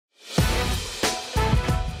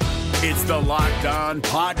It's the Locked On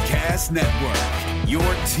Podcast Network, your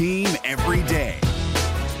team every day.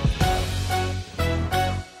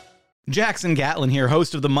 Jackson Gatlin here,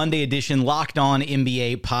 host of the Monday edition Locked On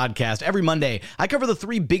NBA podcast. Every Monday, I cover the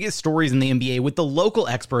three biggest stories in the NBA with the local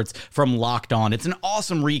experts from Locked On. It's an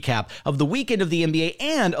awesome recap of the weekend of the NBA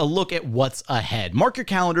and a look at what's ahead. Mark your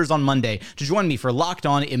calendars on Monday to join me for Locked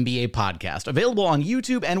On NBA podcast, available on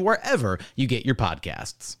YouTube and wherever you get your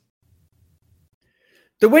podcasts.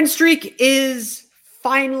 The win streak is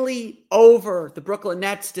finally over. The Brooklyn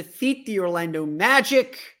Nets defeat the Orlando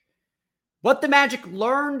Magic. What the Magic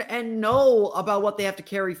learned and know about what they have to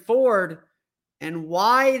carry forward, and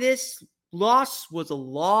why this loss was a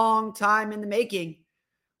long time in the making.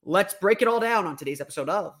 Let's break it all down on today's episode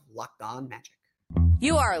of Locked On Magic.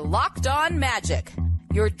 You are Locked On Magic,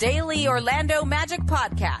 your daily Orlando Magic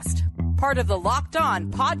podcast. Part of the Locked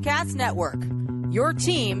On Podcast Network, your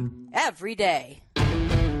team every day.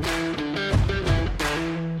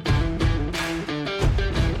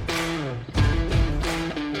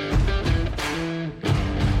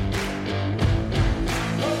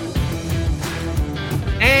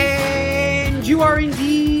 You are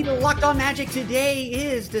indeed Locked On Magic. Today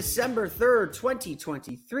is December 3rd,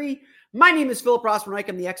 2023. My name is Philip Rossman-Reich.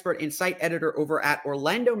 I'm the expert and site editor over at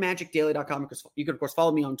OrlandoMagicDaily.com. You can, of course,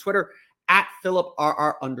 follow me on Twitter at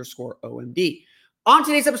PhilipRR_OMD. On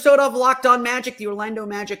today's episode of Locked On Magic, the Orlando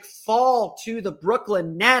Magic fall to the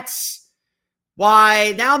Brooklyn Nets.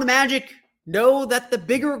 Why now the Magic know that the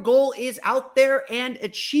bigger goal is out there and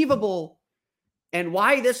achievable, and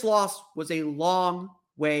why this loss was a long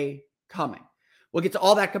way coming. We'll get to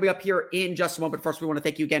all that coming up here in just a moment. First, we want to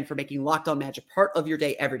thank you again for making Locked On Magic part of your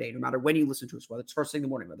day every day, no matter when you listen to us, whether it's first thing in the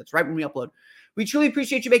morning, whether it's right when we upload. We truly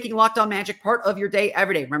appreciate you making Locked On Magic part of your day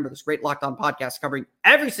every day. Remember, this great Locked On podcast covering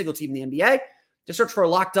every single team in the NBA. Just search for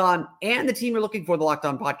Locked On and the team you're looking for, the Locked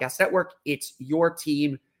On Podcast Network. It's your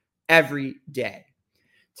team every day.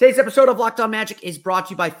 Today's episode of Locked On Magic is brought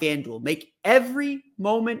to you by FanDuel. Make every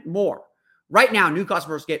moment more. Right now, new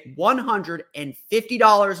customers get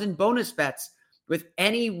 $150 in bonus bets with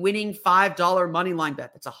any winning $5 moneyline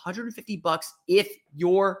bet. That's $150 if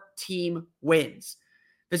your team wins.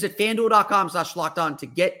 Visit FanDuel.com/LockedOn to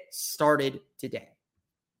get started today.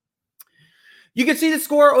 You can see the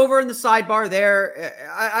score over in the sidebar there.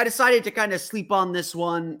 I decided to kind of sleep on this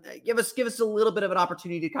one. Give us a little bit of an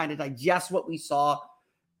opportunity to kind of digest what we saw.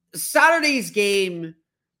 Saturday's game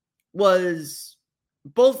was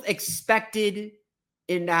both expected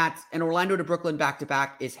in that an Orlando to Brooklyn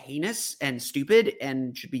back-to-back is heinous and stupid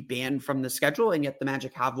and should be banned from the schedule, and yet the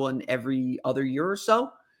Magic have one every other year or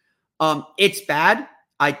so. It's bad.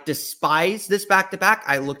 I despise this back-to-back.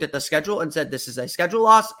 I looked at the schedule and said this is a schedule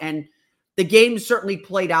loss, and the game certainly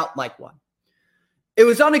played out like one. It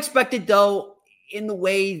was unexpected, though, in the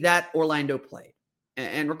way that Orlando played.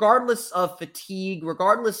 And regardless of fatigue,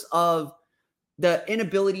 regardless of the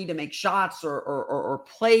inability to make shots or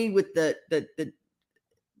play with the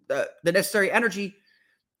necessary energy,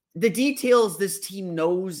 the details this team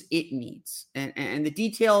knows it needs and the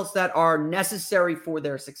details that are necessary for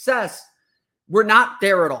their success were not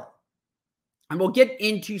there at all. And we'll get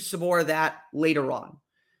into some more of that later on.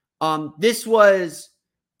 This was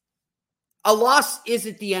a loss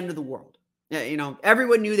isn't the end of the world. You know,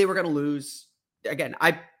 everyone knew they were going to lose. Again,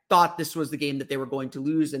 I thought this was the game that they were going to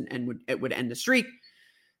lose and it would end the streak.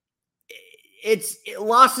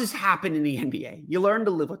 Losses happen in the NBA. You learn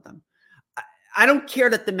to live with them. I don't care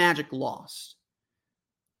that the Magic lost.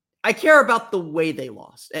 I care about the way they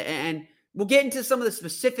lost. And we'll get into some of the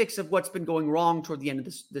specifics of what's been going wrong toward the end of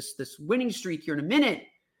this winning streak here in a minute.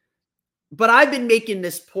 But I've been making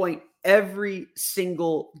this point every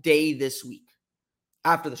single day this week.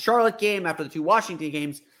 After the Charlotte game, after the two Washington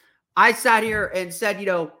games, I sat here and said,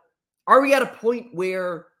 are we at a point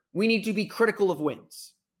where we need to be critical of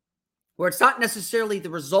wins? Where it's not necessarily the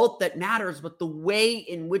result that matters, but the way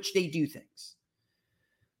in which they do things.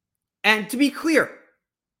 And to be clear,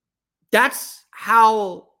 that's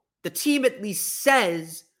how the team at least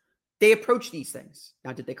says they approach these things.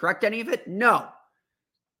 Now, did they correct any of it? No.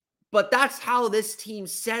 But that's how this team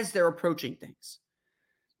says they're approaching things.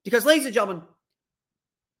 Because, ladies and gentlemen,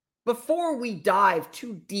 before we dive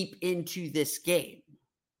too deep into this game,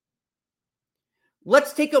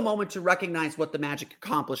 let's take a moment to recognize what the Magic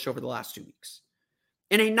accomplished over the last 2 weeks.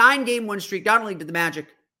 In a 9-game win streak, not only did the Magic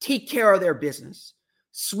take care of their business,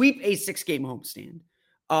 sweep a 6-game homestand,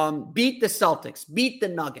 beat the Celtics, beat the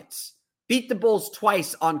Nuggets, beat the Bulls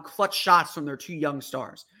twice on clutch shots from their two young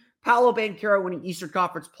stars. Paolo Banchero winning Eastern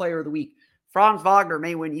Conference Player of the Week. Franz Wagner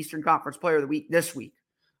may win Eastern Conference Player of the Week this week.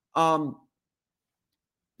 The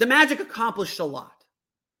Magic accomplished a lot.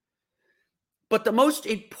 But the most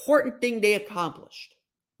important thing they accomplished,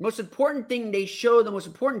 the most important thing they showed, the most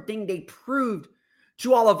important thing they proved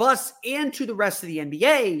to all of us and to the rest of the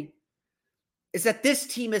NBA is that this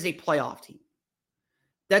team is a playoff team.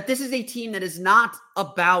 That this is a team that is not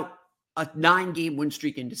about a 9-game win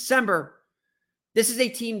streak in December. This is a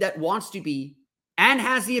team that wants to be and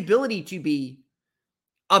has the ability to be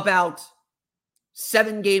about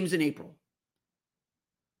 7 games in April.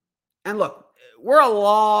 And look, we're a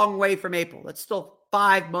long way from April. That's still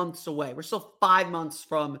 5 months away. We're still 5 months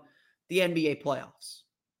from the NBA playoffs.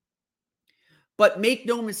 But make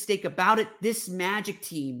no mistake about it, this Magic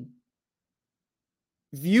team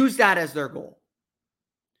views that as their goal.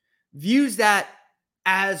 Views that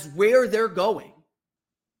as where they're going.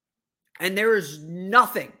 And there is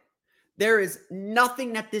nothing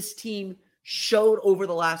that this team showed over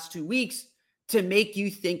the last 2 weeks to make you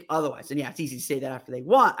think otherwise. And yeah, it's easy to say that after they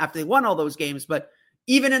won all those games, but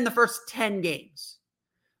even in the first 10 games,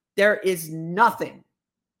 there is nothing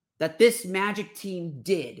that this Magic team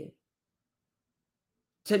did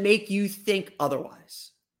to make you think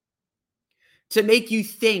otherwise. To make you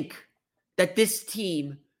think that this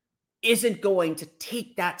team isn't going to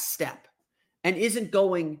take that step and isn't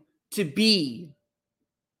going to be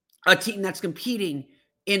a team that's competing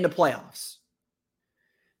in the playoffs.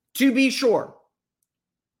 To be sure,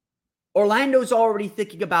 Orlando's already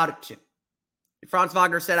thinking about it too. Franz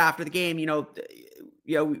Wagner said after the game,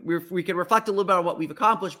 we can reflect a little bit on what we've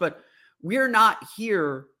accomplished, but we're not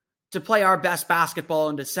here to play our best basketball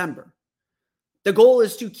in December. The goal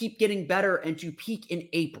is to keep getting better and to peak in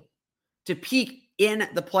April, to peak in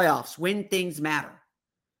the playoffs when things matter.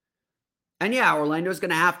 And yeah, Orlando's going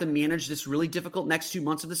to have to manage this really difficult next 2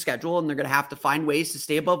 months of the schedule, and they're going to have to find ways to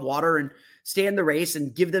stay above water and stay in the race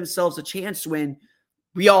and give themselves a chance when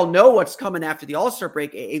we all know what's coming after the All-Star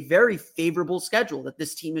break, a very favorable schedule that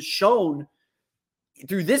this team has shown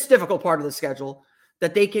through this difficult part of the schedule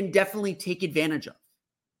that they can definitely take advantage of.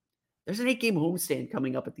 There's an 8-game homestand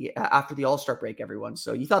coming up after the All-Star break, everyone.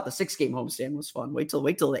 So you thought the 6-game homestand was fun. Wait till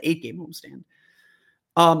the 8-game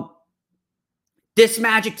homestand. This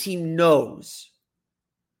Magic team knows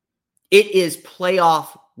it is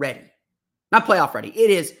playoff ready. Not playoff ready. It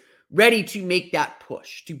is ready to make that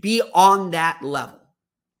push, to be on that level.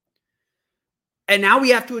 And now we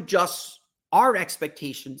have to adjust our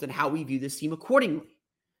expectations and how we view this team accordingly.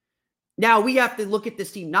 Now we have to look at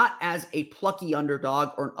this team not as a plucky underdog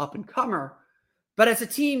or an up-and-comer, but as a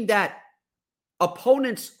team that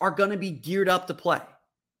opponents are going to be geared up to play.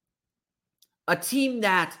 A team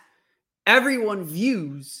that everyone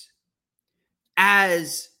views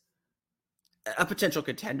as a potential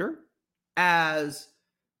contender, as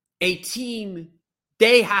a team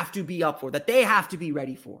they have to be up for, that they have to be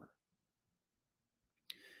ready for.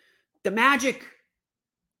 The Magic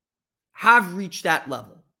have reached that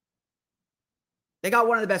level. They got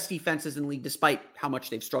one of the best defenses in the league, despite how much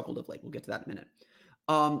they've struggled of late. We'll get to that in a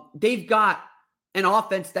minute. They've got an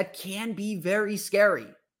offense that can be very scary.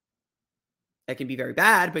 That can be very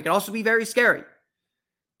bad, but it can also be very scary.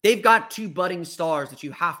 They've got 2 budding stars that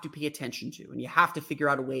you have to pay attention to, and you have to figure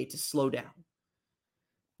out a way to slow down.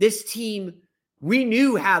 This team, we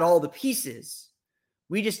knew had all the pieces.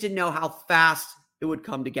 We just didn't know how fast it would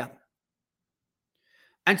come together.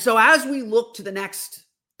 And so as we look to the next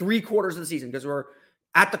 3 quarters of the season, because we're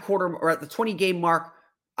at the quarter or at the 20-game mark,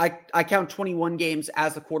 I count 21 games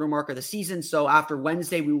as the quarter mark of the season. So after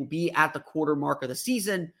Wednesday, we will be at the quarter mark of the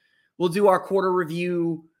season. We'll do our quarter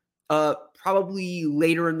review probably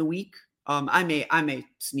later in the week. I may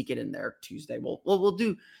sneak it in there Tuesday.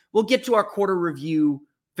 We'll get to our quarter review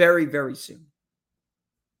very, very soon.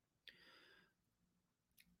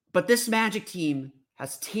 But this Magic team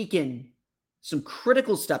has taken some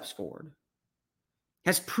critical steps forward,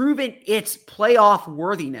 has proven its playoff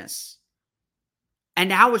worthiness, and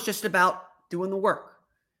now it's just about doing the work,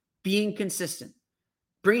 being consistent,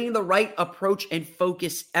 bringing the right approach and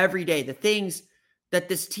focus every day. The things that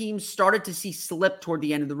this team started to see slip toward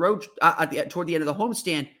the end of the road, toward the end of the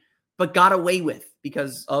homestand, but got away with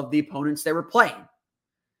because of the opponents they were playing.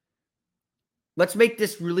 Let's make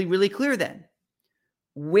this really, really clear then.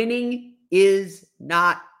 Winning is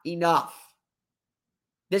not enough.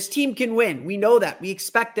 This team can win. We know that. We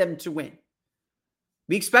expect them to win.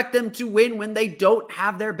 We expect them to win when they don't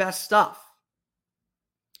have their best stuff.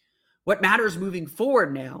 What matters moving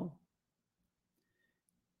forward now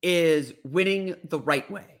is winning the right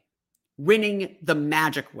way, winning the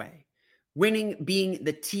Magic way, winning being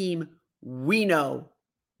the team we know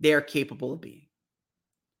they're capable of being.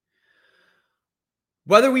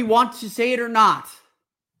 Whether we want to say it or not,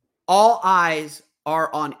 all eyes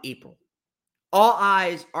are on April. all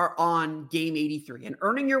eyes are on game 83 and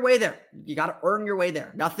earning your way there. You got to earn your way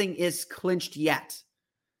there. Nothing is clinched yet.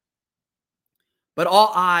 But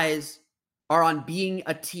all eyes are on being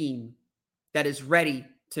a team that is ready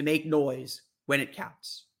to make noise when it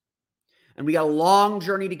counts. And we got a long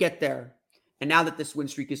journey to get there. And now that this win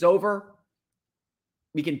streak is over,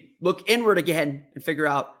 we can look inward again and figure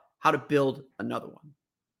out how to build another one.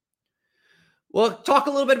 We'll talk a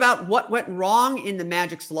little bit about what went wrong in the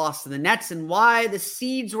Magic's loss to the Nets and why the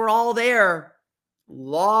seeds were all there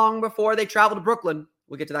long before they traveled to Brooklyn.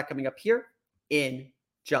 We'll get to that coming up here in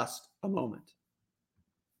just a moment.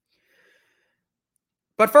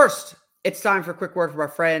 But first, it's time for a quick word from our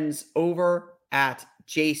friends over at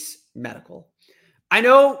Jase Medical. I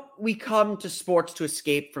know we come to sports to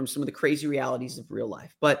escape from some of the crazy realities of real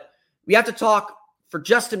life, but we have to talk for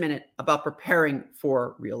just a minute about preparing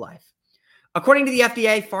for real life. According to the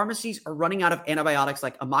FDA, pharmacies are running out of antibiotics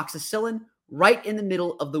like amoxicillin right in the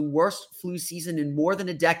middle of the worst flu season in more than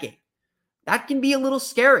a decade. That can be a little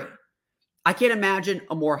scary. I can't imagine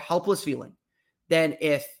a more helpless feeling than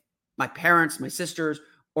if my parents, my sisters,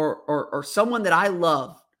 or someone that I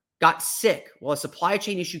love got sick while a supply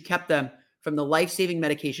chain issue kept them from the life-saving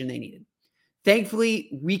medication they needed.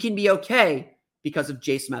 Thankfully, we can be okay because of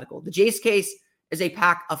Jase Medical. The Jase case is a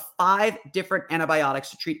pack of 5 different antibiotics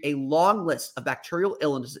to treat a long list of bacterial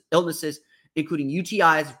illnesses, including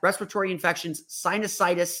UTIs, respiratory infections,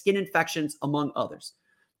 sinusitis, skin infections, among others.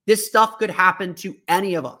 This stuff could happen to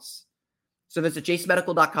any of us. So visit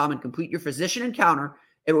jasemedical.com and complete your physician encounter.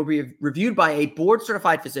 It will be reviewed by a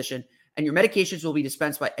board-certified physician, and your medications will be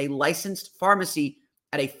dispensed by a licensed pharmacy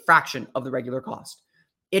at a fraction of the regular cost.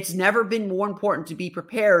 It's never been more important to be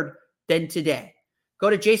prepared than today. Go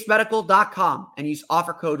to jasemedical.com and use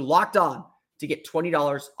offer code LOCKEDON to get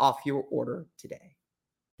 $20 off your order today.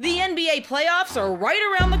 The NBA playoffs are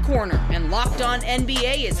right around the corner, and Locked On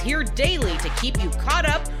NBA is here daily to keep you caught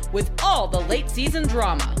up with all the late season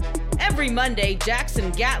drama. Every Monday, Jackson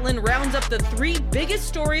Gatlin rounds up the 3 biggest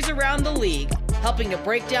stories around the league, helping to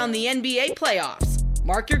break down the NBA playoffs.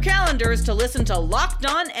 Mark your calendars to listen to Locked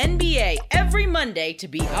On NBA every Monday to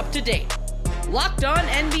be up to date. Locked On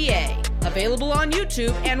NBA, available on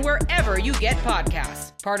YouTube and wherever you get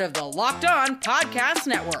podcasts. Part of the Locked On Podcast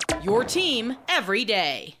Network, your team every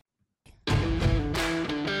day.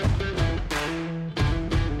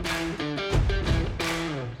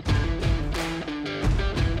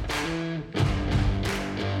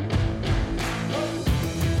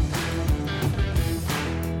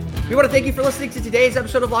 We want to thank you for listening to today's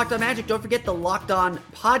episode of Locked On Magic. Don't forget the Locked On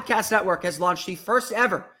Podcast Network has launched the first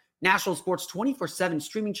ever national sports 24/7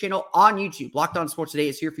 streaming channel on YouTube. Locked On Sports Today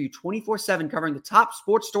is here for you 24/7, covering the top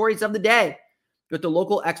sports stories of the day with the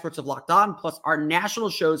local experts of Locked On, plus our national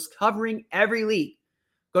shows covering every league.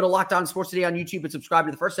 Go to Locked On Sports Today on YouTube and subscribe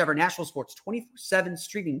to the first ever national sports 24/7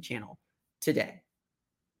 streaming channel today.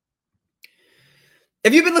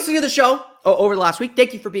 If you've been listening to the show over the last week,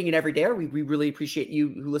 thank you for being an everydayer. We really appreciate you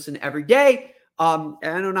who listen every day.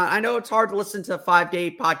 I know it's hard to listen to a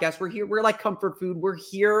 5-day podcast. We're here. We're like comfort food. We're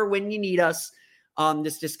here when you need us.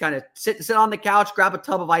 Just kind of sit on the couch, grab a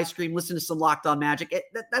tub of ice cream, listen to some Locked On Magic.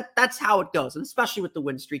 That's how it goes. And especially with the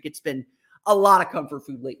win streak, it's been a lot of comfort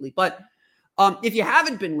food lately. But if you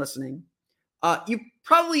haven't been listening, you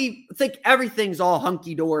probably think everything's all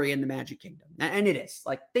hunky-dory in the Magic Kingdom. And it is.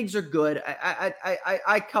 Like, things are good.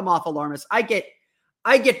 I come off alarmist. I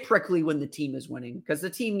get prickly when the team is winning because the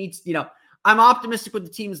team needs, I'm optimistic when the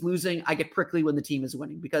team is losing. I get prickly when the team is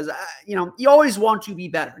winning because, you always want to be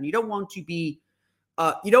better and you don't want to be,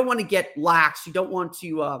 you don't want to get lax. You don't want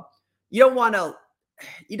to,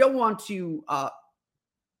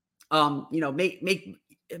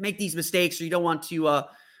 make these mistakes, or you don't want to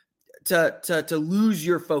lose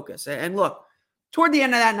your focus. And look, toward the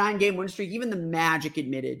end of that 9-game win streak, even the Magic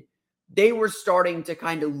admitted they were starting to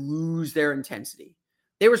kind of lose their intensity.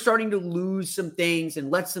 They were starting to lose some things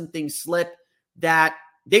and let some things slip that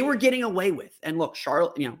they were getting away with. And look,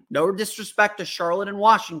 Charlotte, no disrespect to Charlotte and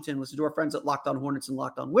Washington. Listen to our friends at Locked On Hornets and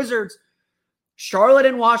Locked On Wizards. Charlotte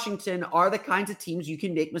and Washington are the kinds of teams you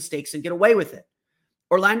can make mistakes and get away with it.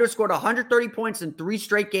 Orlando scored 130 points in 3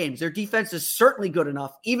 straight games. Their defense is certainly good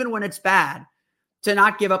enough, even when it's bad, to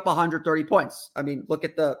not give up 130 points. I mean, look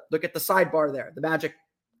at the sidebar there. The Magic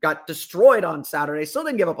got destroyed on Saturday, still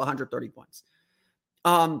didn't give up 130 points.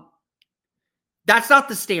 That's not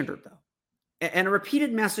the standard, though. And a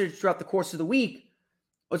repeated message throughout the course of the week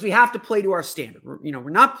was we have to play to our standard. We're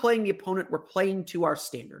not playing the opponent, we're playing to our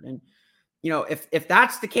standard. And if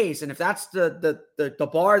that's the case, and if that's the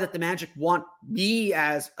bar that the Magic want me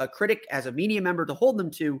as a critic, as a media member to hold them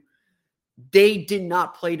to, they did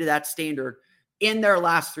not play to that standard. in their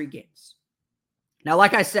last 3 games. Now,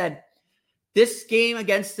 like I said, this game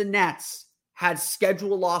against the Nets had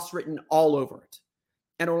schedule loss written all over it.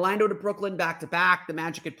 And Orlando to Brooklyn back-to-back. The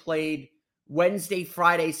Magic had played Wednesday,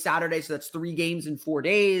 Friday, Saturday, so that's 3 games in 4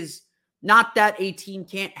 days. Not that a team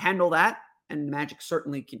can't handle that, and the Magic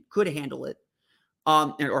certainly could handle it,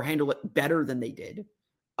 or handle it better than they did.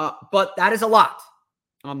 But that is a lot.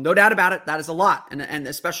 No doubt about it, that is a lot. And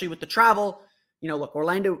especially with the travel, look,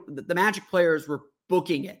 Orlando, the Magic players were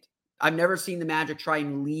booking it. I've never seen the Magic try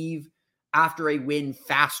and leave after a win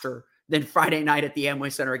faster than Friday night at the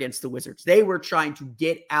Amway Center against the Wizards. They were trying to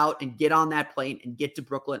get out and get on that plane and get to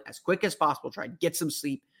Brooklyn as quick as possible, try and get some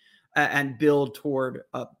sleep and build toward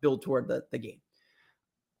the game.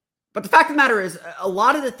 But the fact of the matter is, a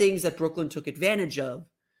lot of the things that Brooklyn took advantage of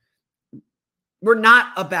were not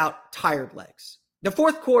about tired legs. The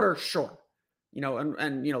fourth quarter, sure.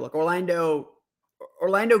 Look,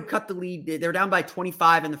 Orlando cut the lead. They're down by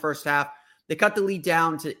 25 in the first half. They cut the lead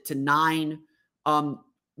down to 9.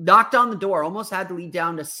 Knocked on the door, almost had the lead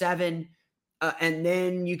down to 7. And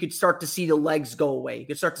then you could start to see the legs go away. You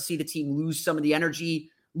could start to see the team lose some of the energy,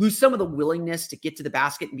 lose some of the willingness to get to the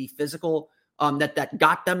basket and be physical, that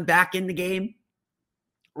got them back in the game.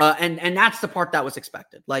 And that's the part that was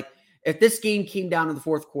expected. Like, if this game came down to the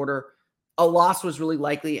fourth quarter, a loss was really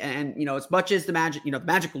likely. And, as much as the Magic, the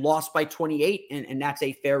Magic lost by 28, and that's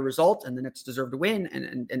a fair result, and the Nets deserve to win,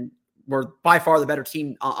 and were by far the better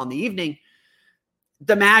team on the evening,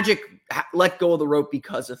 the Magic let go of the rope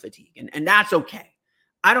because of fatigue. And that's okay.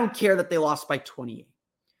 I don't care that they lost by 28.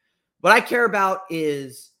 What I care about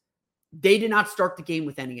is they did not start the game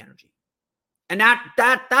with any energy. And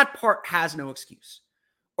that part has no excuse.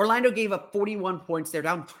 Orlando gave up 41 points. They're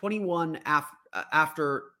down 21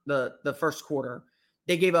 after the first quarter.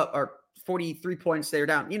 They gave up 43 points. They were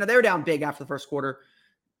down. They were down big after the first quarter.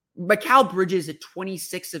 Mikal Bridges at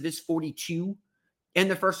 26 of his 42 in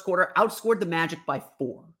the first quarter outscored the Magic by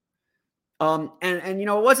 4. And it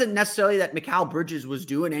wasn't necessarily that Mikal Bridges was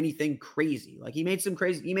doing anything crazy. Like, he made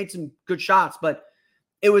some good shots, but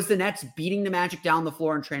it was the Nets beating the Magic down the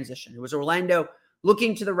floor in transition. It was Orlando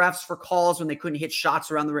looking to the refs for calls when they couldn't hit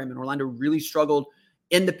shots around the rim, and Orlando really struggled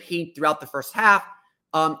in the paint throughout the first half.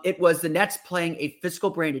 It was the Nets playing a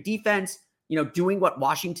physical brand of defense, doing what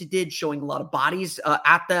Washington did, showing a lot of bodies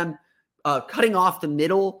at them, cutting off the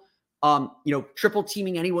middle, triple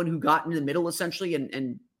teaming anyone who got into the middle, essentially,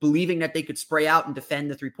 and believing that they could spray out and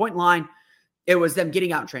defend the 3-point line. It was them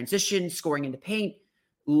getting out in transition, scoring in the paint,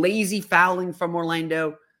 lazy fouling from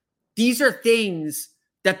Orlando. These are things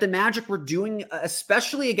that the Magic were doing,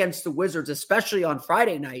 especially against the Wizards, especially on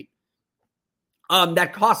Friday night,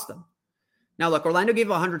 that cost them. Now, look, Orlando gave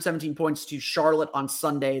 117 points to Charlotte on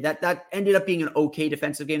Sunday. That ended up being an okay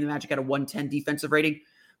defensive game. The Magic had a 110 defensive rating.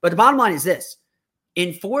 But the bottom line is this.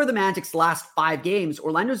 In 4 of the Magic's last 5 games,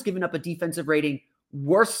 Orlando's given up a defensive rating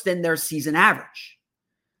worse than their season average.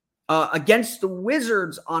 Against the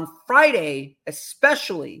Wizards on Friday,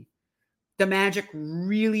 especially, the Magic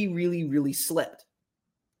really, really, really slipped.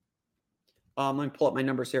 Let me pull up my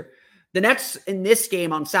numbers here. The Nets in this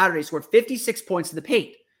game on Saturday scored 56 points in the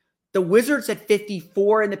paint. The Wizards had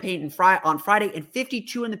 54 in the paint on Friday and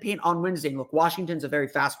 52 in the paint on Wednesday. And look, Washington's a very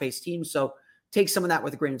fast-paced team, so take some of that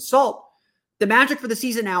with a grain of salt. The Magic for the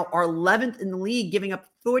season now are 11th in the league, giving up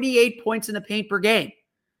 38 points in the paint per game.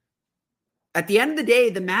 At the end of the day,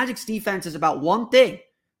 the Magic's defense is about one thing: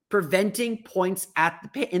 preventing points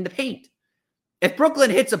in the paint. If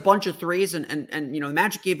Brooklyn hits a bunch of threes, and the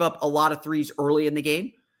Magic gave up a lot of threes early in the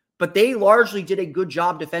game, but they largely did a good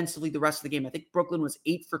job defensively the rest of the game. I think Brooklyn was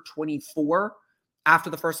 8 for 24 after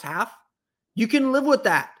the first half. You can live with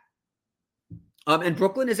that. And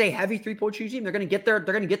Brooklyn is a heavy 3-point shooting team. They're going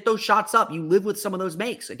to get those shots up. You live with some of those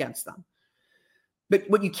makes against them. But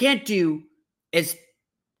what you can't do is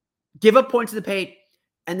give up points in the paint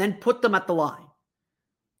and then put them at the line.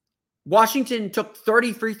 Washington took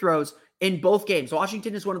 30 free throws in both games.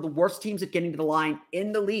 Washington is one of the worst teams at getting to the line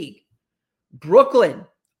in the league. Brooklyn,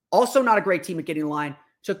 also not a great team at getting to the line,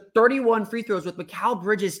 took 31 free throws with Mikal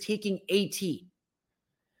Bridges taking 18.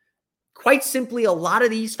 Quite simply, a lot of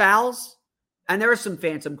these fouls, and there are some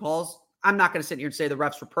phantom calls. I'm not going to sit here and say the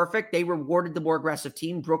refs were perfect. They rewarded the more aggressive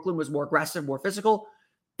team. Brooklyn was more aggressive, more physical.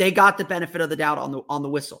 They got the benefit of the doubt on the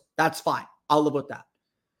whistle. That's fine. I'll live with that.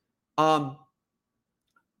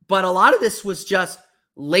 But a lot of this was just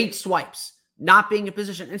late swipes, not being in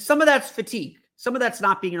position. And some of that's fatigue. Some of that's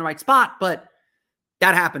not being in the right spot. But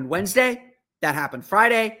that happened Wednesday. That happened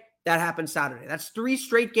Friday. That happened Saturday. That's 3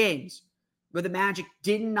 straight games where the Magic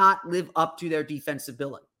did not live up to their defensive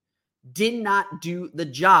billing. Did not do the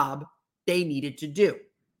job they needed to do.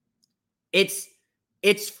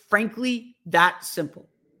 It's frankly that simple.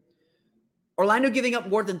 Orlando giving up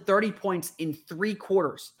more than 30 points in 3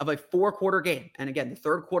 quarters of a 4-quarter game. And again, the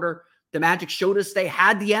third quarter, the Magic showed us they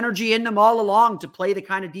had the energy in them all along to play the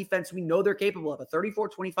kind of defense we know they're capable of. A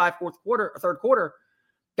 34-25 third quarter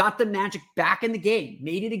got the Magic back in the game,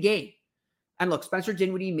 made it a game. And look, Spencer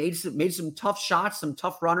Dinwiddie made some tough shots, some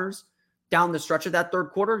tough runners down the stretch of that third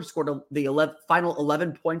quarter. He scored the final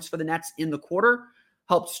 11 points for the Nets in the quarter,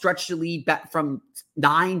 helped stretch the lead back from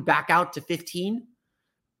 9 back out to 15.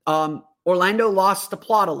 Orlando lost the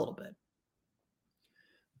plot a little bit.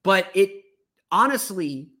 But it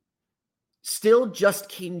honestly still just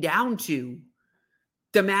came down to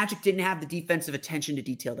the Magic didn't have the defensive attention to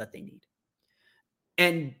detail that they need.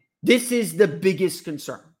 And this is the biggest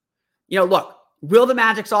concern. Look, will the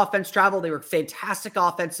Magic's offense travel? They were fantastic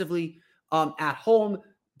offensively at home.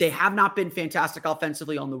 They have not been fantastic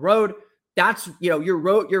offensively on the road. That's,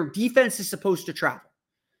 your defense is supposed to travel.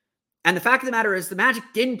 And the fact of the matter is the Magic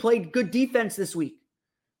didn't play good defense this week.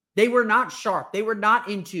 They were not sharp. They were not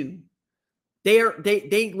in tune.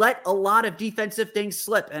 They let a lot of defensive things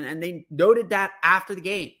slip, and they noted that after the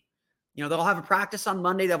game. They'll have a practice on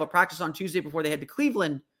Monday. They'll have a practice on Tuesday before they head to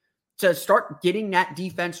Cleveland to start getting that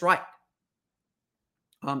defense right.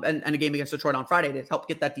 And a game against Detroit on Friday to help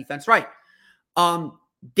get that defense right.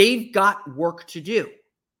 They've got work to do.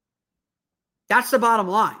 That's the bottom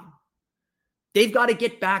line. They've got to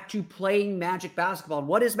get back to playing Magic basketball. And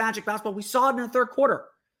what is Magic basketball? We saw it in the third quarter.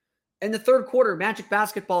 In the third quarter, Magic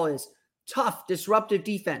basketball is tough, disruptive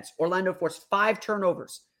defense. Orlando forced 5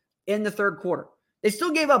 turnovers in the third quarter. They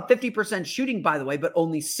still gave up 50% shooting, by the way, but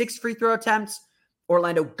only 6 free throw attempts.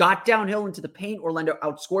 Orlando got downhill into the paint. Orlando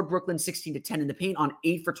outscored Brooklyn 16-10 in the paint on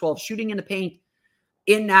 8 for 12 shooting in the paint.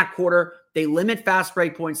 In that quarter, they limit fast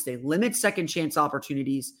break points. They limit second chance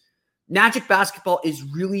opportunities. Magic basketball is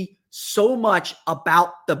really so much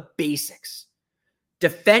about the basics.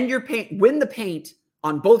 Defend your paint, win the paint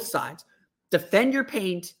on both sides. Defend your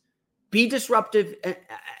paint, be disruptive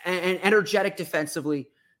and energetic defensively.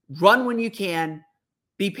 Run when you can.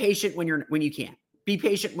 Be patient when you can't. Be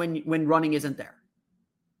patient when running isn't there.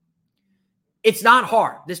 It's not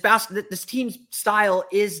hard. This team's style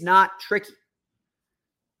is not tricky.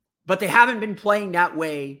 But they haven't been playing that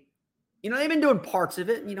way. They've been doing parts of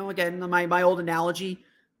it. Again, my old analogy,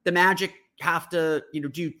 the Magic have to,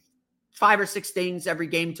 do 5 or 6 things every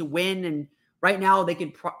game to win. And right now they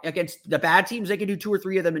can, against the bad teams, they can do 2 or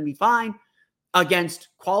 3 of them and be fine. Against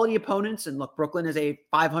quality opponents, and look, Brooklyn is a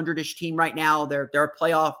 500-ish team right now. They're a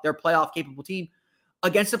playoff capable team.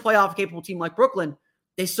 Against a playoff capable team like Brooklyn,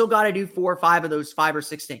 they still got to do 4 or 5 of those 5 or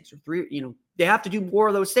 6 things, or 3. They have to do more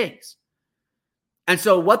of those things. And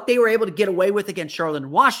so what they were able to get away with against Charlotte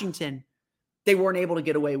and Washington, they weren't able to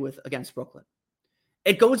get away with against Brooklyn.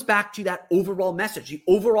 It goes back to that overall message, the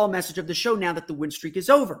overall message of the show now that the win streak is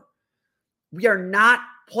over. We are not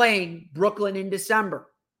playing Brooklyn in December.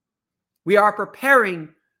 We are preparing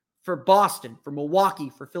for Boston, for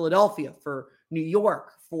Milwaukee, for Philadelphia, for New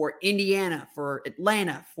York, for Indiana, for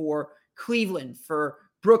Atlanta, for Cleveland, for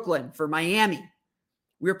Brooklyn, for Miami.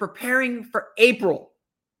 We're preparing for April.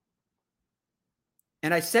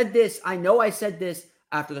 And I said this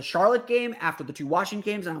after the Charlotte game, after the 2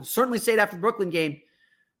 Washington games, and I'll certainly say it after the Brooklyn game.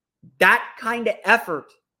 That kind of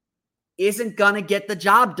effort isn't going to get the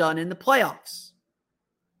job done in the playoffs.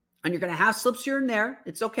 And you're going to have slips here and there.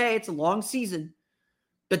 It's okay. It's a long season.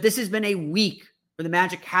 But this has been a week where the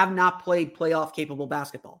Magic have not played playoff-capable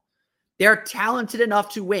basketball. They're talented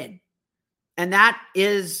enough to win. And that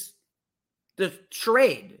is the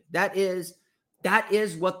charade. That is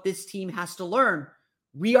what this team has to learn.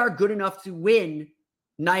 We are good enough to win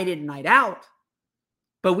night in, night out.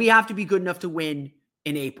 But we have to be good enough to win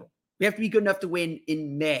in April. We have to be good enough to win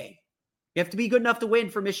in May. We have to be good enough to win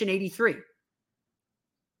for Mission 83.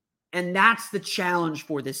 And that's the challenge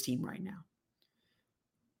for this team right now,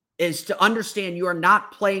 is to understand you are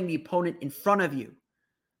not playing the opponent in front of you.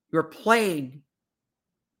 You're playing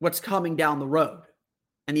what's coming down the road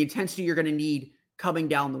and the intensity you're going to need coming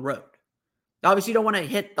down the road. Obviously, you don't want to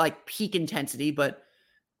hit like peak intensity, but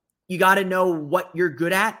you got to know what you're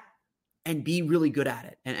good at and be really good at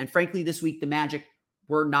it. And frankly, this week, the Magic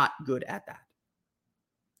were not good at that.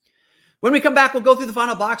 When we come back, we'll go through the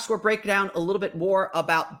final box score, break down a little bit more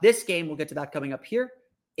about this game. We'll get to that coming up here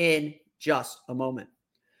in just a moment.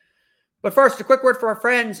 But first, a quick word for our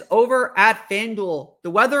friends over at FanDuel.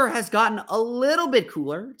 The weather has gotten a little bit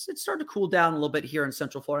cooler. It's starting to cool down a little bit here in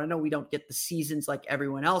Central Florida. I know we don't get the seasons like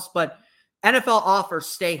everyone else, but NFL offers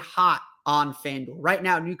stay hot on FanDuel. Right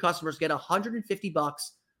now, new customers get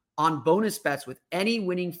 $150 on bonus bets with any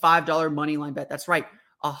winning $5 money line bet. That's right,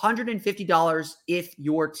 $150 if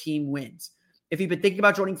your team wins. If you've been thinking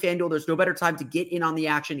about joining FanDuel, there's no better time to get in on the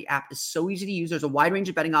action. The app is so easy to use. There's a wide range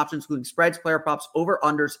of betting options, including spreads, player props,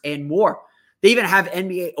 over-unders, and more. They even have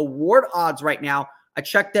NBA award odds right now. I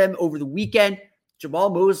checked them over the weekend. Jamal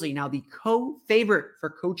Mosley, now the co-favorite for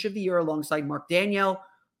Coach of the Year alongside Mark Daniel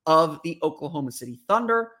of the Oklahoma City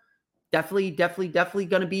Thunder. Definitely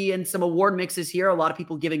going to be in some award mixes here. A lot of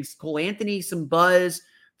people giving Cole Anthony some buzz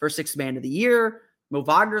for Sixth Man of the Year. Mo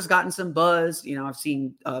Wagner's gotten some buzz. I've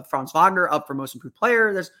seen Franz Wagner up for Most Improved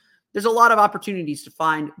Player. There's a lot of opportunities to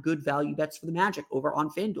find good value bets for the Magic over on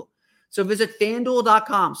FanDuel. So visit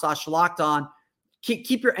FanDuel.com/lockedon.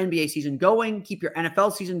 Keep your NBA season going. Keep your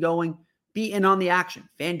NFL season going. Be in on the action.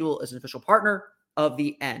 FanDuel is an official partner of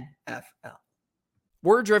the NFL.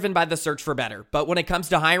 We're driven by the search for better, but when it comes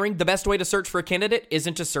to hiring, the best way to search for a candidate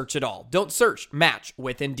isn't to search at all. Don't search, match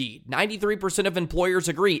with Indeed. 93% of employers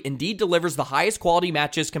agree Indeed delivers the highest quality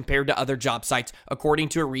matches compared to other job sites, according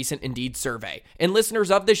to a recent Indeed survey. And listeners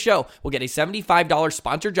of this show will get a $75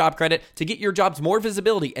 sponsored job credit to get your jobs more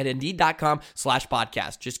visibility at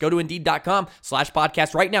Indeed.com/podcast. Just go to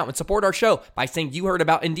Indeed.com/podcast right now and support our show by saying you heard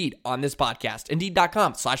about Indeed on this podcast.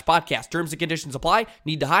 Indeed.com/podcast. Terms and conditions apply.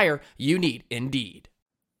 Need to hire? You need Indeed.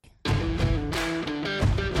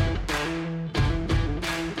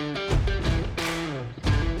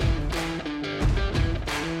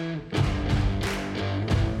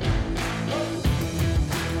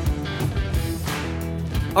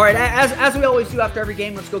 All right, as we always do after every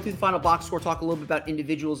game, let's go through the final box score, talk a little bit about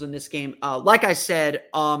individuals in this game. Like I said,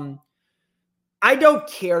 I don't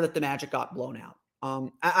care that the Magic got blown out.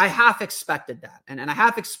 I half expected that, and I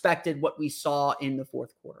half expected what we saw in the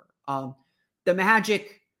fourth quarter. The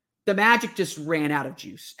Magic just ran out of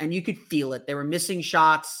juice, and you could feel it. They were missing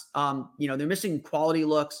shots. They're missing quality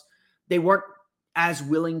looks. They weren't as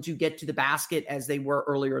willing to get to the basket as they were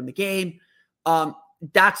earlier in the game.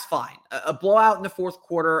 That's fine. A blowout in the fourth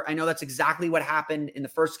quarter. I know that's exactly what happened in the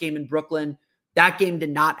first game in Brooklyn. That game did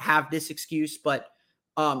not have this excuse, but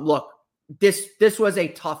look, this was a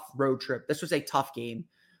tough road trip. This was a tough game.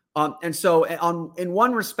 And so in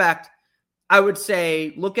one respect, I would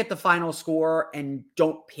say look at the final score and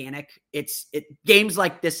don't panic. Games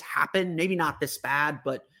like this happen, maybe not this bad,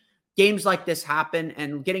 but games like this happen,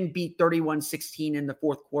 and getting beat 31-16 in the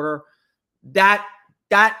fourth quarter, that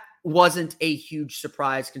wasn't a huge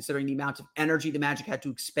surprise considering the amount of energy the Magic had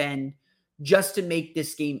to expend just to make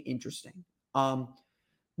this game interesting. The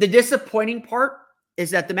disappointing part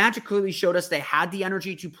is that the Magic clearly showed us they had the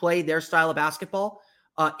energy to play their style of basketball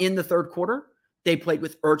in the third quarter. They played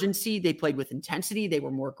with urgency. They played with intensity. They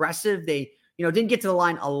were more aggressive. They, didn't get to the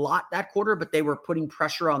line a lot that quarter, but they were putting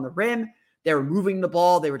pressure on the rim. They were moving the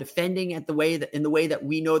ball. They were defending in the way that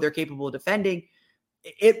we know they're capable of defending.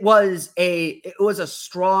 It was a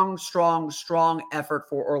strong effort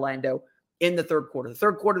for Orlando in the third quarter. The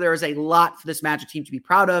third quarter, there is a lot for this Magic team to be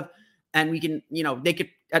proud of. And we can, they could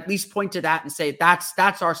at least point to that and say, that's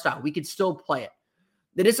our style. We could still play it.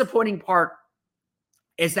 The disappointing part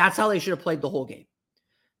is that's how they should have played the whole game.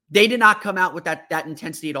 They did not come out with that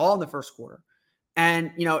intensity at all in the first quarter.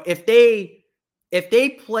 And, if they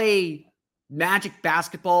play Magic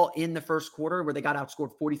basketball in the first quarter where they got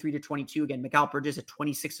outscored 43-22. Again, Mikal Bridges at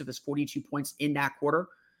 26 of his 42 points in that quarter.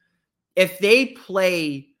 If they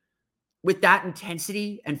play with that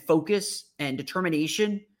intensity and focus and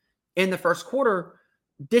determination in the first quarter,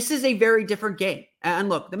 this is a very different game. And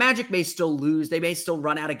look, the Magic may still lose. They may still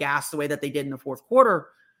run out of gas the way that they did in the fourth quarter.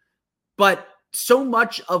 But so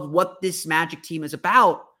much of what this Magic team is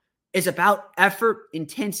about effort,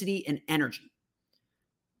 intensity, and energy.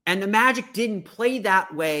 And the Magic didn't play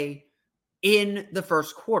that way in the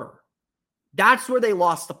first quarter. That's where they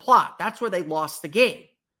lost the plot. That's where they lost the game,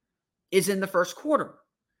 is in the first quarter.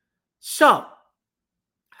 So,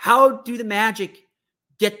 how do the Magic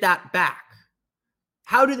get that back?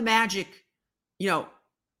 How do the Magic,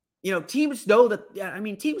 teams know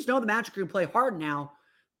that, teams know the Magic are going to play hard now.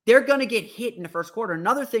 They're going to get hit in the first quarter.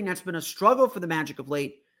 Another thing that's been a struggle for the Magic of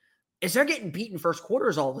late is they're getting beaten first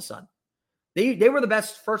quarters all of a sudden. They were the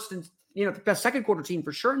best first and, the best second quarter team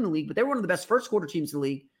for sure in the league, but they were one of the best first quarter teams in the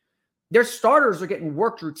league. Their starters are getting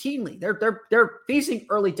worked routinely. They're facing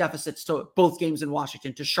early deficits to both games in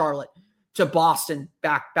Washington, to Charlotte, to Boston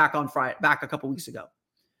back on Friday, back a couple weeks ago.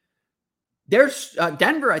 There's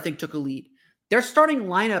Denver, I think, took a lead. Their starting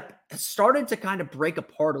lineup has started to kind of break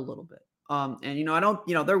apart a little bit.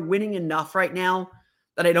 They're winning enough right now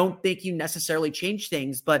that I don't think you necessarily change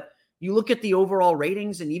things, but you look at the overall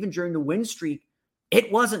ratings, and even during the win streak,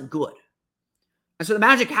 it wasn't good. And so the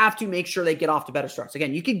Magic have to make sure they get off to better starts.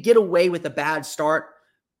 Again, you can get away with a bad start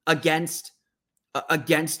against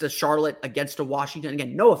against a Charlotte, against a Washington.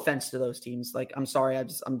 Again, no offense to those teams. Like, I'm sorry,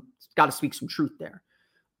 I'm got to speak some truth there.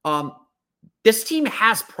 This team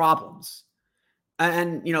has problems.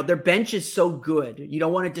 And, their bench is so good. You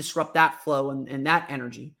don't want to disrupt that flow and that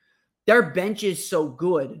energy. Their bench is so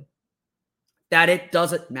good that it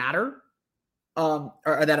doesn't matter, or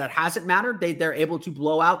that it hasn't mattered. They're able to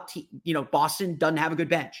blow out. Boston doesn't have a good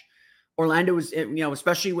bench. Orlando was,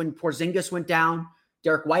 especially when Porzingis went down,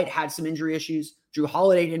 Derek White had some injury issues. Jrue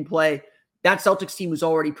Holiday didn't play. That Celtics team was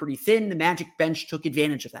already pretty thin. The Magic bench took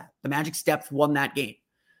advantage of that. The Magic's depth won that game.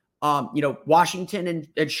 Washington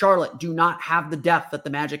and Charlotte do not have the depth that the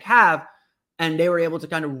Magic have, and they were able to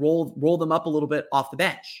kind of roll them up a little bit off the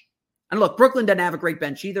bench. And look, Brooklyn doesn't have a great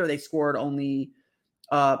bench either. They scored only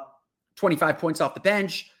 25 points off the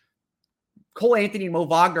bench. Cole Anthony and Mo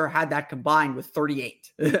Wagner had that combined with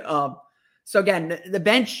 38. So again,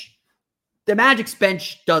 the Magic's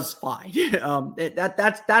bench does fine.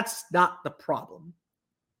 That's not the problem.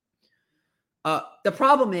 The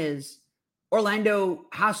problem is Orlando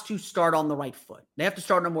has to start on the right foot. They have to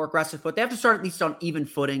start on a more aggressive foot. They have to start at least on even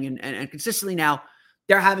footing. And consistently now,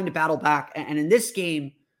 they're having to battle back. And in this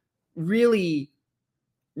game, really,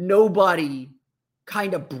 nobody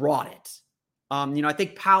kind of brought it. I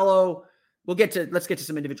think Paolo, let's get to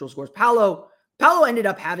some individual scores. Paolo ended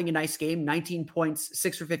up having a nice game, 19 points,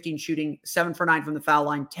 6 for 15 shooting, 7 for 9 from the foul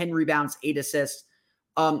line, 10 rebounds, 8 assists.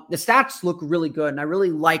 The stats look really good, and I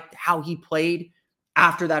really liked how he played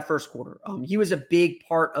after that first quarter. He was a big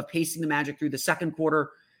part of pacing the Magic through the second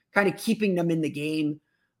quarter, kind of keeping them in the game.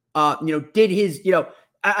 I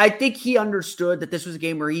think he understood that this was a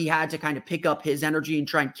game where he had to kind of pick up his energy and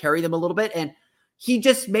try and carry them a little bit, and he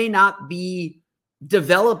just may not be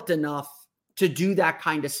developed enough to do that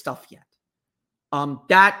kind of stuff yet.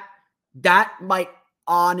 That might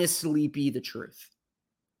honestly be the truth,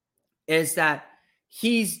 is that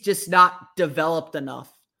he's just not developed enough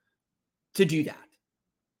to do that.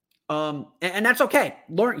 And that's okay.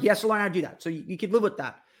 He has to learn how to do that. So you could live with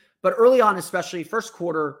that. But early on, especially first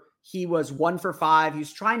quarter, he was 1 for 5. He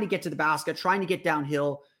was trying to get to the basket, trying to get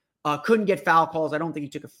downhill, couldn't get foul calls. I don't think he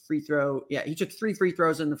took a free throw. Yeah, he took 3 free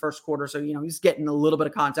throws in the first quarter. So, he's getting a little bit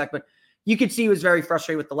of contact, but you could see he was very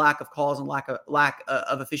frustrated with the lack of calls and lack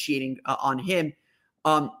of officiating on him.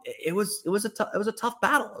 It was a tough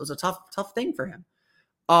battle. It was a tough thing for him.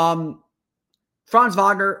 Franz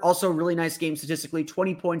Wagner, also a really nice game statistically,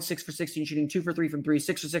 20 points, 6 for 16 shooting, 2 for 3 from 3,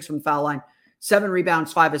 6 for 6 from the foul line, 7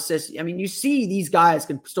 rebounds, 5 assists. I mean, you see these guys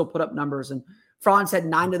can still put up numbers, and Franz had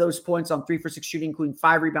 9 of those points on 3 for 6 shooting, including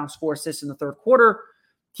 5 rebounds, 4 assists in the third quarter.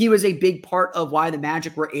 He was a big part of why the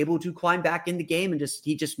Magic were able to climb back in the game, and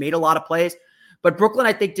he just made a lot of plays. But Brooklyn,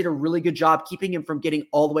 I think, did a really good job keeping him from getting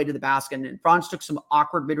all the way to the basket. And Franz took some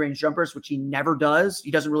awkward mid-range jumpers, which he never does.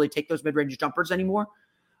 He doesn't really take those mid-range jumpers anymore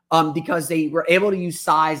because they were able to use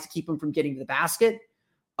size to keep him from getting to the basket.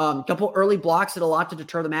 A couple early blocks did a lot to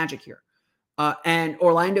deter the Magic here. And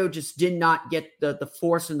Orlando just did not get the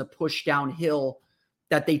force and the push downhill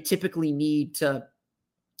that they typically need to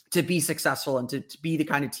be successful and to be the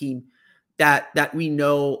kind of team that we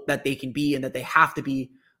know that they can be and that they have to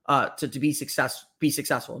be to be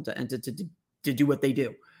successful and to do what they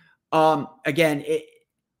do. Again,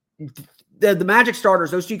 the Magic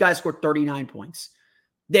starters, those two guys scored 39 points.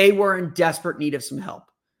 They were in desperate need of some help.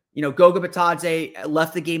 Goga Bitadze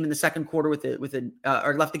left the game in the second quarter or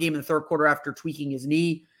left the game in the third quarter after tweaking his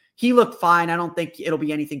knee. He looked fine. I don't think it'll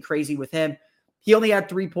be anything crazy with him. He only had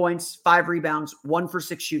 3 points, 5 rebounds, 1 for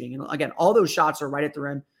 6 shooting. And again, all those shots are right at the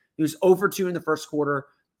rim. He was 0 for 2 in the first quarter,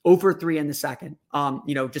 0 for 3 in the second.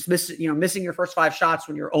 Just missing your first 5 shots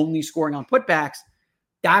when you're only scoring on putbacks,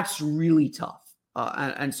 that's really tough.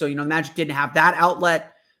 And so, the Magic didn't have that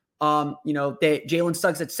outlet. Jalen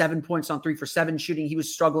Suggs had 7 points on 3 for 7 shooting. He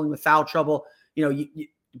was struggling with foul trouble.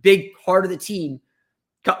 Big part of the team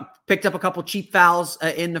picked up a couple cheap fouls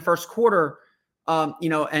in the first quarter.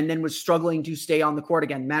 And then was struggling to stay on the court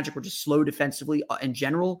again. Magic were just slow defensively in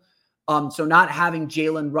general. So not having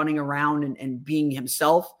Jalen running around and being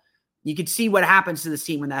himself, you could see what happens to this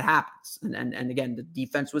team when that happens. And again, the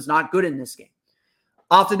defense was not good in this game.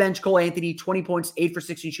 Off the bench, Cole Anthony, 20 points, 8 for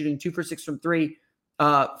 16 shooting, 2 for 6 from 3,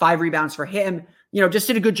 5 rebounds for him. Just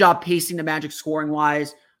did a good job pacing the Magic scoring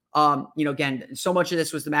wise. Again, so much of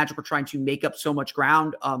this was the Magic were trying to make up so much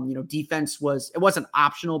ground. Defense it wasn't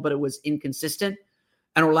optional, but it was inconsistent.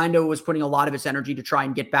 And Orlando was putting a lot of its energy to try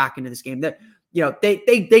and get back into this game.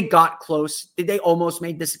 They got close. They almost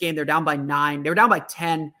made this game. They're down by 9. They were down by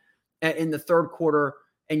 10 in the third quarter.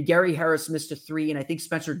 And Gary Harris missed a 3. And I think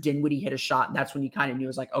Spencer Dinwiddie hit a shot. And that's when you kind of knew it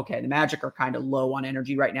was like, okay, the Magic are kind of low on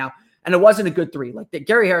energy right now. And it wasn't a good three. Like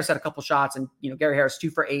Gary Harris had a couple shots, and Gary Harris 2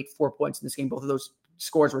 for 8, 4 points in this game. Both of those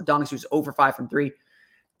scores were dunks. He was 0 for 5 from 3.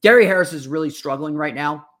 Gary Harris is really struggling right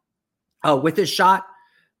now with his shot.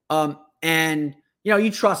 And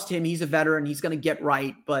you trust him. He's a veteran. He's going to get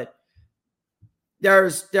right. But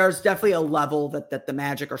there's definitely a level that the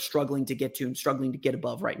Magic are struggling to get to and struggling to get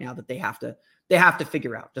above right now that they have to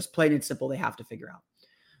figure out. Just plain and simple, they have to figure out.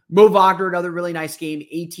 Mo Wagner, another really nice game,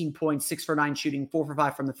 18 points, 6 for 9 shooting, 4 for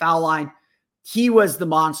 5 from the foul line. He was the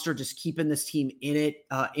monster, just keeping this team in it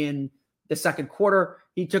in the second quarter.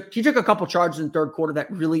 He took a couple charges in the third quarter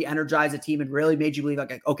that really energized the team and really made you believe,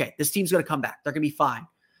 like, okay, this team's going to come back. They're going to be fine.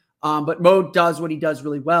 But Mo does what he does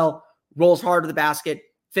really well, rolls hard to the basket,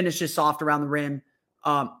 finishes soft around the rim.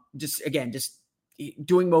 Just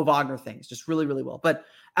doing Mo Wagner things, just really, really well. But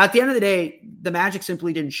at the end of the day, the Magic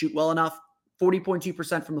simply didn't shoot well enough.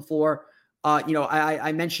 40.2% from the floor.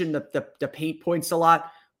 I mentioned the paint points a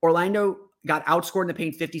lot. Orlando got outscored in the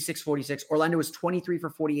paint 56-46. Orlando was 23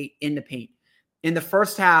 for 48 in the paint. In the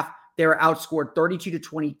first half, they were outscored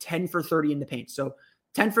 32-20, 10 for 30 in the paint. So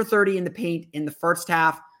 10 for 30 in the paint in the first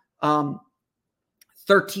half,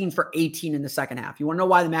 13 for 18 in the second half. You want to know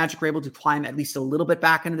why the Magic were able to climb at least a little bit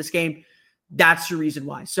back into this game? That's your reason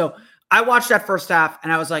why. So I watched that first half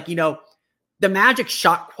and I was like, the Magic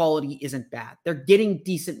shot quality isn't bad. They're getting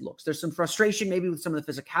decent looks. There's some frustration maybe with some of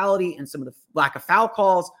the physicality and some of the lack of foul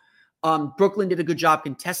calls. Brooklyn did a good job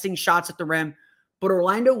contesting shots at the rim, but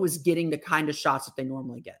Orlando was getting the kind of shots that they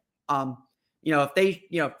normally get. If they,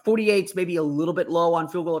 48's maybe a little bit low on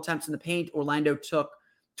field goal attempts in the paint. Orlando took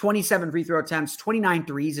 27 free throw attempts, 29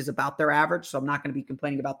 threes is about their average. So I'm not going to be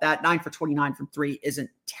complaining about that. 9 for 29 from 3 isn't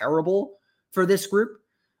terrible for this group.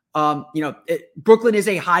 Brooklyn is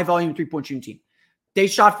a high volume 3-point shooting team. They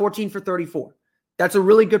shot 14 for 34. That's a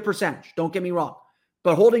really good percentage. Don't get me wrong,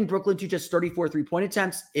 but holding Brooklyn to just 34 3-point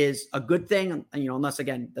attempts is a good thing. Unless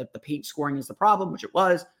again, the paint scoring is the problem, which it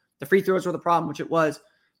was. The free throws were the problem, which it was.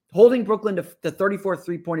 Holding Brooklyn to the 34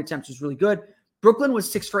 3-point attempts was really good. Brooklyn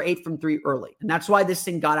was 6 for 8 from 3 early. And that's why this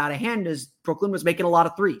thing got out of hand, is Brooklyn was making a lot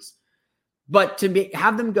of threes. But to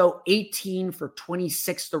have them go 18 for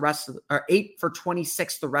 26 8 for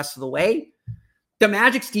 26 the rest of the way, the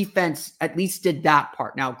Magic's defense at least did that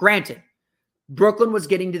part. Now, granted, Brooklyn was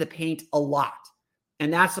getting to the paint a lot.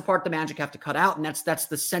 And that's the part the Magic have to cut out. And that's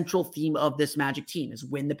the central theme of this Magic team, is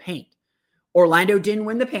win the paint. Orlando didn't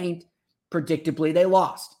win the paint. Predictably, they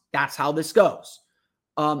lost. That's how this goes.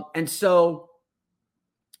 So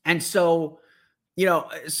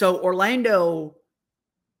Orlando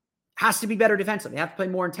has to be better defensively. They have to play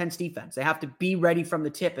more intense defense. They have to be ready from the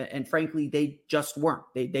tip. And frankly, they just weren't.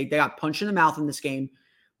 They got punched in the mouth in this game.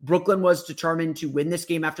 Brooklyn was determined to win this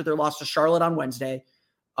game after their loss to Charlotte on Wednesday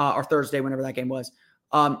or Thursday, whenever that game was.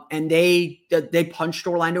 And they punched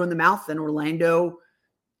Orlando in the mouth, and Orlando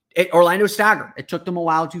staggered. It took them a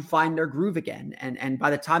while to find their groove again. And by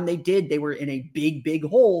the time they did, they were in a big, big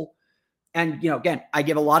hole. And, again, I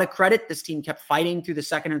give a lot of credit. This team kept fighting through the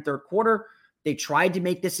second and third quarter. They tried to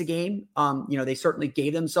make this a game. They certainly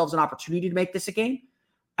gave themselves an opportunity to make this a game.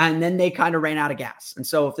 And then they kind of ran out of gas. And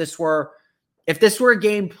so if this were a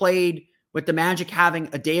game played with the Magic having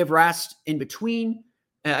a day of rest in between,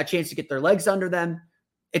 a chance to get their legs under them,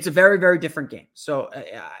 it's a very, very different game. So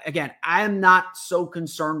again, I am not so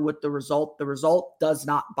concerned with the result. The result does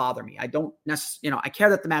not bother me. I don't necessarily, I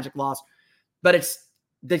care that the Magic lost, but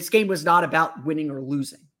this game was not about winning or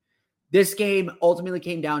losing. This game ultimately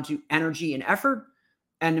came down to energy and effort,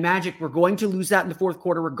 and the Magic were going to lose that in the fourth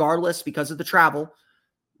quarter regardless because of the travel.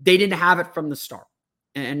 They didn't have it from the start,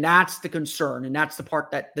 and that's the concern, and that's the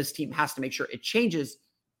part that this team has to make sure it changes.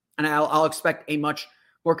 And I'll expect a much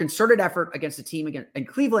more concerted effort against a team in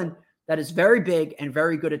Cleveland that is very big and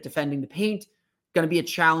very good at defending the paint. Going to be a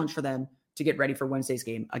challenge for them to get ready for Wednesday's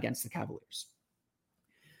game against the Cavaliers.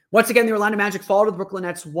 Once again, the Orlando Magic fall to the Brooklyn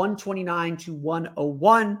Nets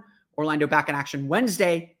 129-101. Orlando back in action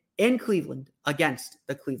Wednesday in Cleveland against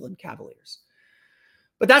the Cleveland Cavaliers.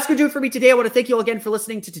 But that's going to do it for me today. I want to thank you all again for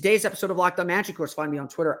listening to today's episode of Locked On Magic. Of course, find me on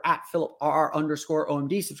Twitter at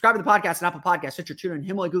 @PhilipRR_OMD. Subscribe to the podcast on Apple Podcasts, Stitcher, TuneIn,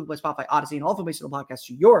 Himalaya, Google Play, Spotify, Odyssey, and all information on podcasts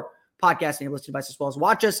to your podcast and listening device, as well as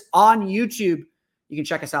watch us on YouTube. You can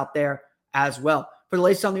check us out there as well. For the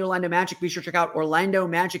latest on the Orlando Magic, be sure to check out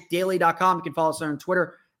OrlandoMagicDaily.com. You can follow us on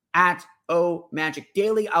Twitter at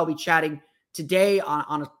OMagicDaily. I'll be chatting today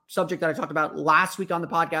on a subject that I talked about last week on the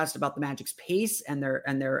podcast about the Magic's pace and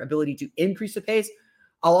their ability to increase the pace.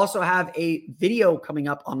 I'll also have a video coming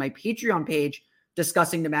up on my Patreon page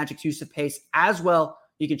discussing the Magic's use of pace as well.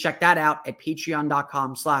 You can check that out at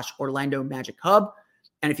patreon.com/Orlando Magic Hub.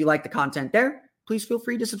 And if you like the content there, please feel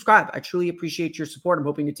free to subscribe. I truly appreciate your support. I'm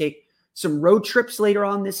hoping to take some road trips later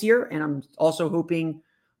on this year, and I'm also hoping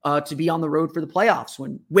to be on the road for the playoffs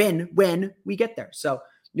when we get there. So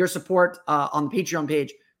your support on the Patreon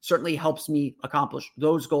page certainly helps me accomplish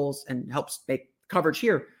those goals and helps make coverage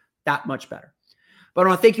here that much better. But I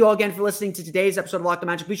want to thank you all again for listening to today's episode of Locked On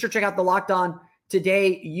Magic. Be sure to check out the Locked On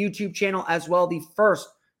Today YouTube channel as well, the first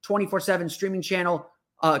 24/7 streaming channel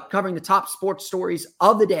covering the top sports stories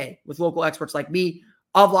of the day with local experts like me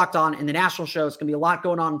of Locked On and the national show. It's going to be a lot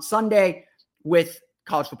going on Sunday with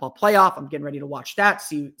college football playoff. I'm getting ready to watch that,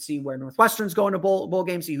 see where Northwestern's going to bowl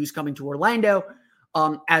game, see who's coming to Orlando,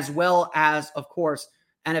 as well as, of course,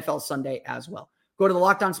 NFL Sunday as well. Go to the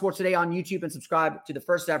Locked On Sports Today on YouTube and subscribe to the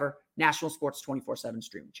first ever national sports 24/7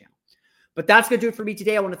 streaming channel. But that's going to do it for me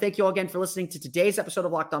today. I want to thank you all again for listening to today's episode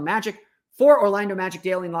of Locked On Magic. For Orlando Magic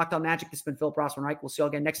Daily and Locked On Magic, this has been Phil Rossman-Reich. We'll see you all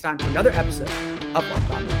again next time for another episode of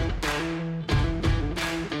Locked On Magic.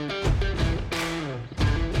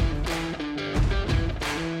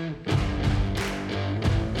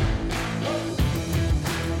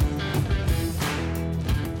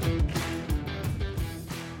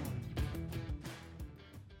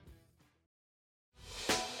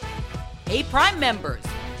 Hey, Prime members,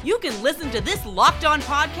 you can listen to this Locked On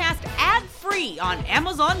podcast ad-free on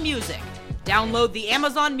Amazon Music. Download the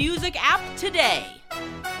Amazon Music app today.